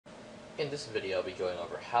In this video, I'll be going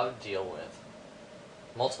over how to deal with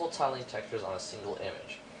multiple tiling textures on a single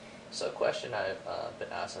image. So a question I've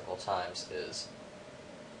been asked several times is,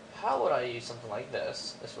 how would I use something like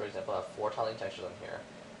this, for example, I have 4 tiling textures on here,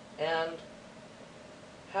 and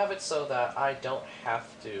have it so that I don't have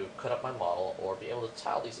to cut up my model or be able to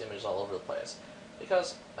tile these images all over the place.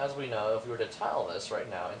 Because, as we know, if we were to tile this right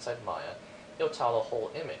now inside Maya, it'll tile the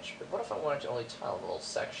whole image. But what if I wanted to only tile a little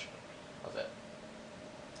section of it?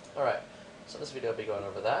 Alright, so this video will be going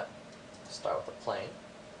over that. Start with a plane.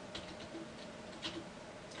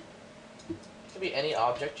 It can be any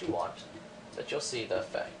object you want, but you'll see the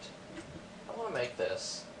effect. I want to make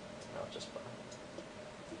this, just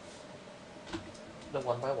the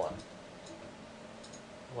 1 by 1.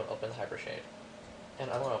 I'm going to open the Hypershade,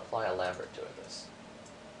 and I'm going to apply a Lambert to this.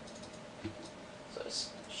 So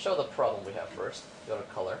just show the problem we have first. Go to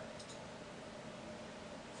Color,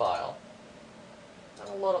 File,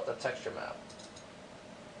 and load up the texture map.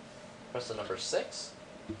 Press the number 6,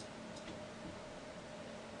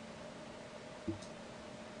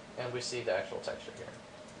 and we see the actual texture here.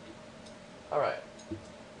 Alright,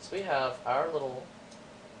 so we have our little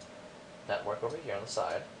network over here on the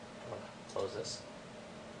side. I'm going to close this.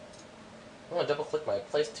 I'm going to double click my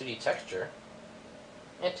Place 2D texture,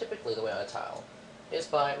 and typically the way I tile is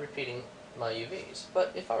by repeating my UVs.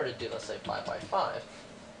 But if I were to do, let's say, 5 by 5,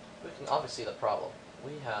 we can obviously see the problem.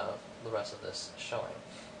 We have the rest of this showing.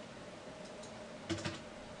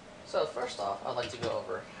 So first off, I'd like to go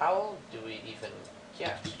over how do we even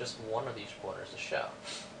get just one of these corners to show.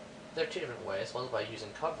 There are 2 different ways. One is by using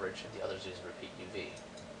coverage, and the other is using repeat UV.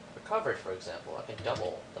 For coverage, for example, I can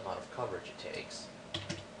double the amount of coverage it takes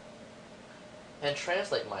and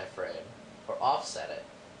translate my frame, or offset it,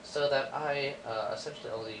 so that I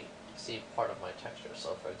essentially only see part of my texture.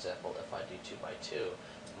 So for example, if I do 2 by 2,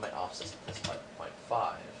 I might offset this by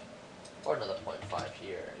 0.5, or another 0.5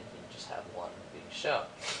 here, and you can just have one being shown.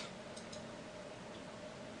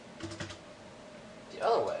 The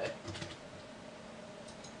other way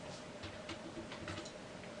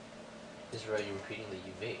is where you're repeating the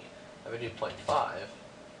UV. If I do 0.5,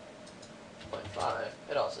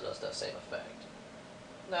 it also does that same effect.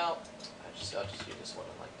 Now, I'll just use this one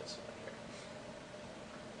and like this one here.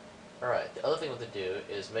 Alright, the other thing we have to do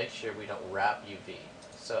is make sure we don't wrap UV.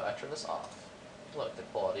 So I turn this off. Look, the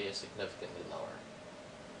quality is significantly lower.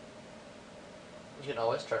 You can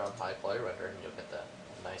always turn on high quality render and you'll get the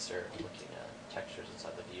nicer looking textures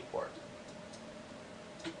inside the viewport.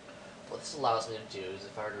 What this allows me to do is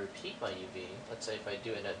if I were to repeat my UV, let's say if I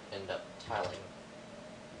do end up tiling,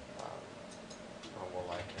 or more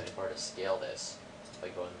like if I were to scale this, if I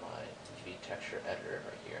go in my UV texture editor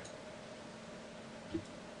right here,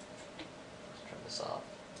 let's turn this off.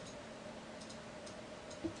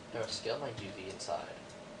 Now scale my UV inside.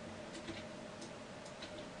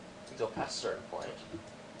 If we go past a certain point,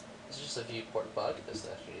 this is just a viewport bug. This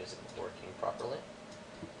actually isn't working properly.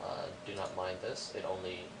 Do not mind this. It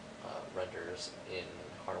only renders in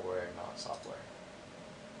hardware, not software.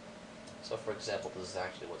 So for example, this is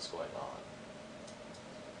actually what's going on.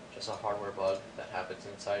 Just a hardware bug that happens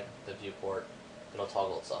inside the viewport. It'll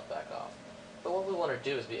toggle itself back off. But what we want to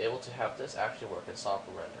do is be able to have this actually work in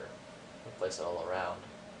software render and place it all around.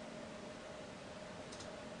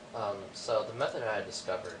 So the method I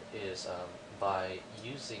discovered is by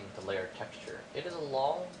using the layer texture. It is a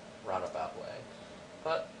long, roundabout way,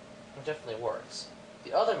 but it definitely works.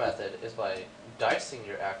 The other method is by dicing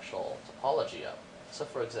your actual topology up. So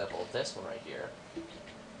for example, this one right here,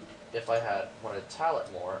 if I had wanted to tile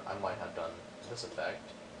it more, I might have done this effect,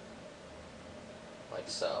 like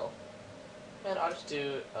so. And I'll just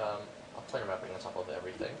do a planar mapping on top of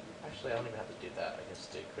everything. Actually, I don't even have to do that. I can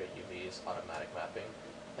just do create UVs, automatic mapping,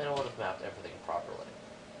 and it would have mapped everything properly.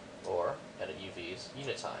 Or, edit UVs,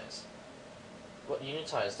 unitize. What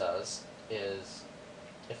unitize does is,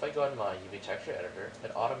 if I go in my UV texture editor,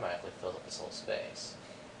 it automatically fills up this whole space.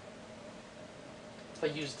 If I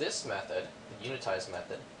use this method, the unitize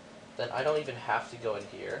method, then I don't even have to go in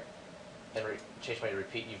here and change my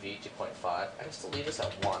repeat UV to 0.5. I can still leave this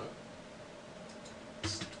at 1,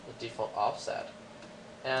 it's the default offset,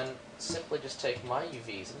 and simply just take my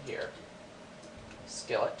UVs in here,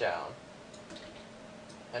 scale it down,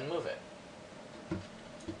 and move it.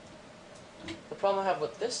 The problem I have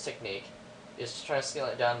with this technique is to try to scale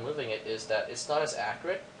it down, moving it, is that it's not as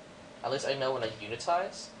accurate. At least I know when I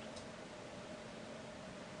unitize,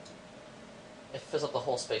 it fills up the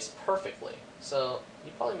whole space perfectly. So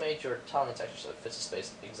you probably made your tiling texture so it fits the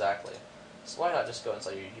space exactly. So why not just go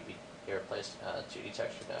inside your UV here, place 2D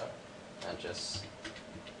texture node, and just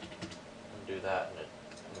do that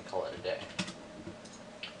and call it a day.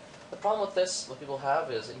 problem with this, what people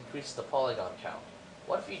have, is it increases the polygon count.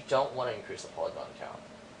 What if you don't want to increase the polygon count?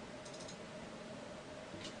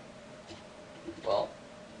 Well,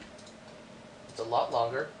 it's a lot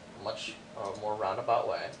longer, much more roundabout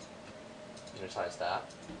way. Unitize that.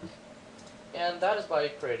 And that is by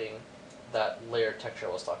creating that layer texture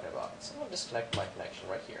I was talking about. So I'm going to disconnect my connection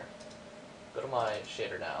right here. Go to my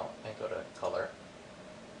shader now, and go to color.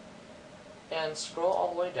 And scroll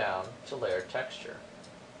all the way down to layer texture.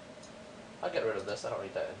 I'll get rid of this, I don't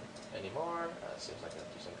need that anymore. It seems like I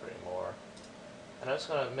have to do something anymore. And I'm just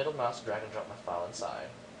going to middle mouse drag and drop my file inside.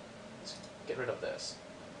 Let's get rid of this.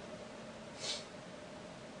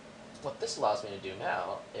 What this allows me to do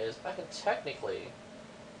now is I can technically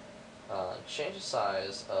change the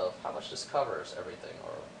size of how much this covers everything,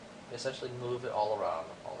 or essentially move it all around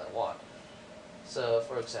all I want. So,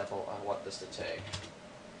 for example, I want this to take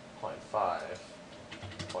 0.5,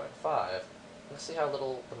 0.5. Let's see how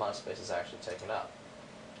little the amount of space is actually taken up.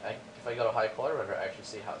 If I go to high quality render, I actually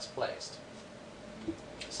see how it's placed.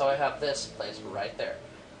 So I have this placed right there.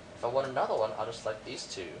 If I want another one, I'll just select these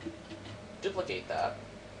two, duplicate that,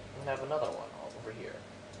 and have another one over here.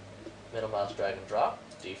 Middle mouse drag and drop,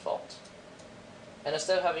 default. And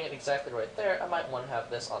instead of having it exactly right there, I might want to have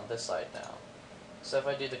this on this side now. So if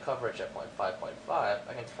I do the coverage at 0.5, 0.5,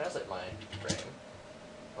 I can translate my frame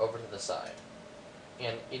over to the side.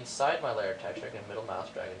 And inside my layer texture, I can middle mouse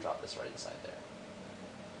drag and drop this right inside there.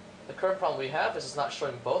 The current problem we have is it's not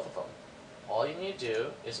showing both of them. All you need to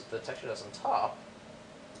do is, if the texture that's on top,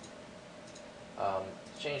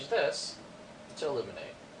 change this to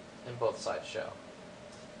illuminate, and both sides show.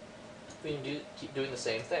 We can keep doing the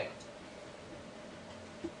same thing.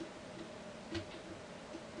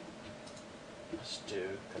 Let's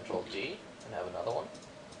do Control D and have another one.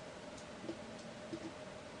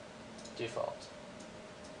 Default.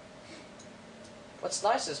 What's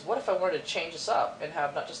nice is, what if I wanted to change this up and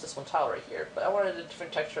have not just this one tile right here, but I wanted a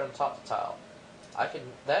different texture on top of the tile? I can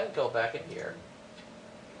then go back in here,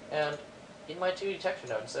 and in my 2D texture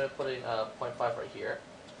node, instead of putting 0.5 right here,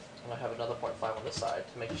 I'm going to have another 0.5 on this side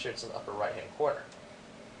to make sure it's in the upper right hand corner.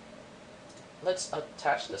 Let's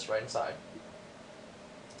attach this right inside.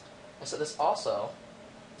 And so this also,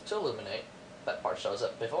 to illuminate, that part shows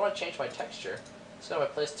up. But if I want to change my texture, it's going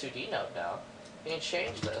to place 2D node now, and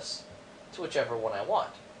change this to whichever one I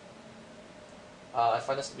want. I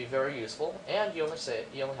find this to be very useful, and you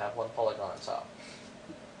only have one polygon on top.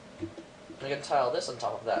 And you can tile this on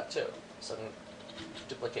top of that too. So I can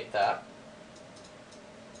duplicate that.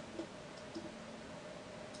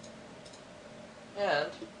 And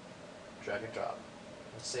drag and drop.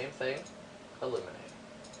 And same thing, illuminate.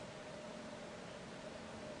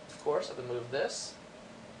 Of course, I can move this.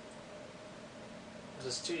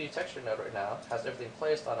 This 2D texture node right now has everything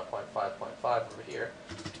placed on a 0.5, 0.5 over here.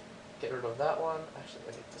 Get rid of that one. Actually,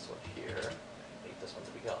 I need this one here. I need this one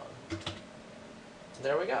to be gone. And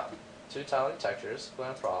there we go. 2 tiling textures going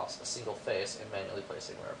across a single face and manually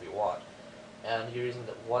placing wherever you want. And you're using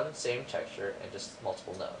the one same texture and just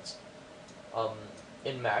multiple nodes.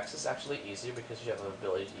 In Max, it's actually easier because you have the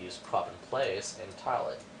ability to use crop and place and tile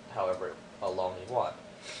it however long you want.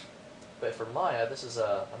 But for Maya, this is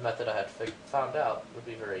a method I had found out would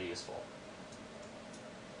be very useful.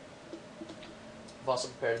 I've also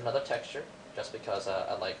prepared another texture, just because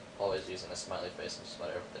I like always using a smiley face in just about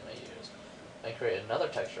everything I use. I create another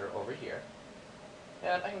texture over here,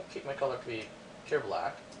 and I can keep my color to be pure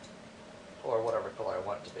black, or whatever color I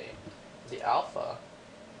want it to be. The alpha,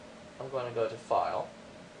 I'm going to go to File,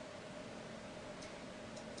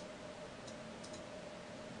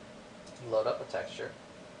 load up a texture,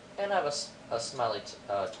 and I have a smiley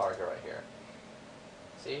target right here.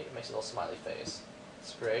 See, it makes a little smiley face.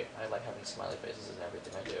 It's great. I like having smiley faces in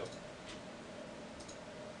everything I do.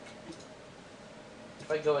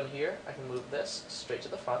 If I go in here, I can move this straight to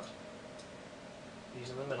the front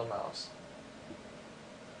using the middle mouse.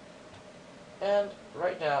 And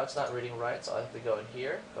right now it's not reading right, so I have to go in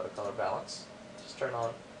here, go to color balance, just turn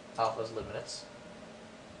on alpha's luminance.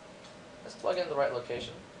 Let's plug in the right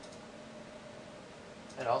location.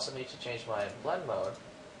 And I also need to change my blend mode,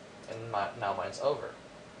 and now mine's over.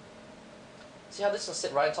 See how this can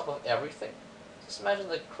sit right on top of everything? Just imagine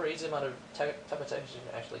the crazy amount of type of texture you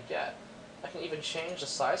can actually get. I can even change the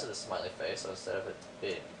size of the smiley face, so instead of it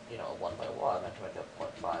being, 1 by 1, I can make it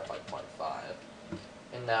 0.5 by 0.5.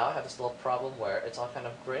 And now I have this little problem where it's all kind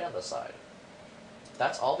of gray on the side.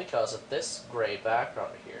 That's all because of this gray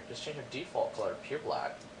background here. Just change your default color to pure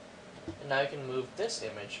black. And now you can move this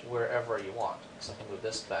image wherever you want. So I can move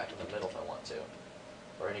this back in the middle if I want to.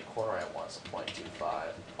 Or any corner I want, so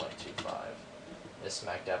 0.25, 0.25. It's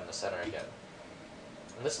smack dab in the center again.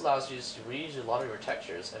 And this allows you to reuse a lot of your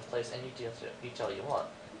textures and place any detail you want,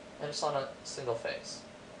 and it's on a single face.